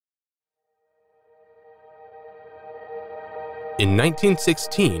In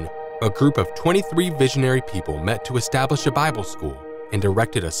 1916, a group of 23 visionary people met to establish a Bible school and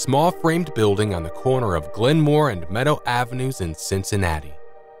erected a small framed building on the corner of Glenmore and Meadow Avenues in Cincinnati.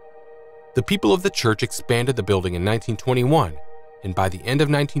 The people of the church expanded the building in 1921, and by the end of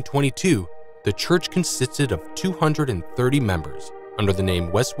 1922, the church consisted of 230 members under the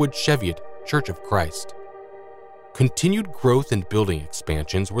name Westwood Cheviot Church of Christ. Continued growth and building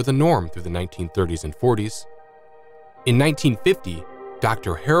expansions were the norm through the 1930s and 40s. In 1950,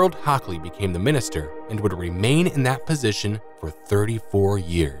 Dr. Harold Hockley became the minister and would remain in that position for 34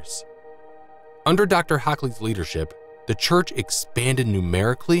 years. Under Dr. Hockley's leadership, the church expanded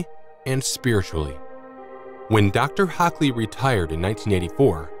numerically and spiritually. When Dr. Hockley retired in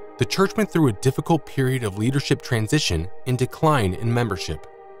 1984, the church went through a difficult period of leadership transition and decline in membership.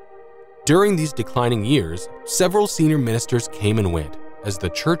 During these declining years, several senior ministers came and went as the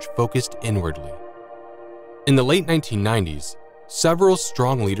church focused inwardly. In the late 1990s, several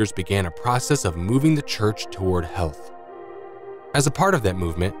strong leaders began a process of moving the church toward health. As a part of that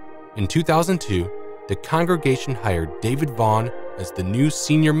movement, in 2002, the congregation hired David Vaughan as the new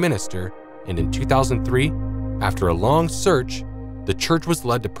senior minister, and in 2003, after a long search, the church was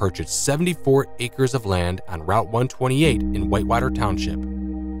led to purchase 74 acres of land on Route 128 in Whitewater Township.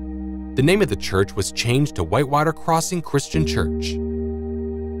 The name of the church was changed to Whitewater Crossing Christian Church.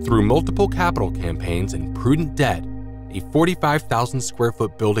 Through multiple capital campaigns and prudent debt, a 45,000 square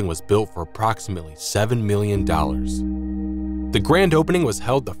foot building was built for approximately $7 million. The grand opening was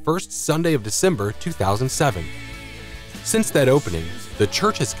held the first Sunday of December 2007. Since that opening, the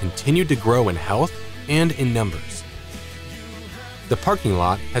church has continued to grow in health and in numbers. The parking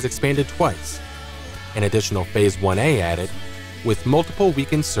lot has expanded twice, an additional Phase 1A added, with multiple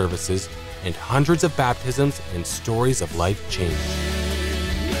weekend services and hundreds of baptisms and stories of life change.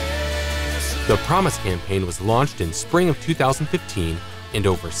 The Promise campaign was launched in spring of 2015, and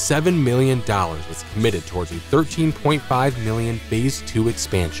over $7 million was committed towards a $13.5 million Phase 2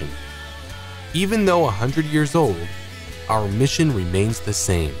 expansion. Even though 100 years old, our mission remains the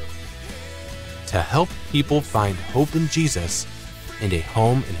same: to help people find hope in Jesus and a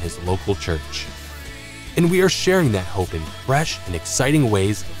home in His local church. And we are sharing that hope in fresh and exciting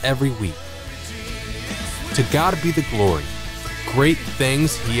ways every week. To God be the glory, great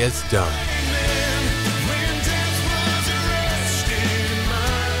things He has done.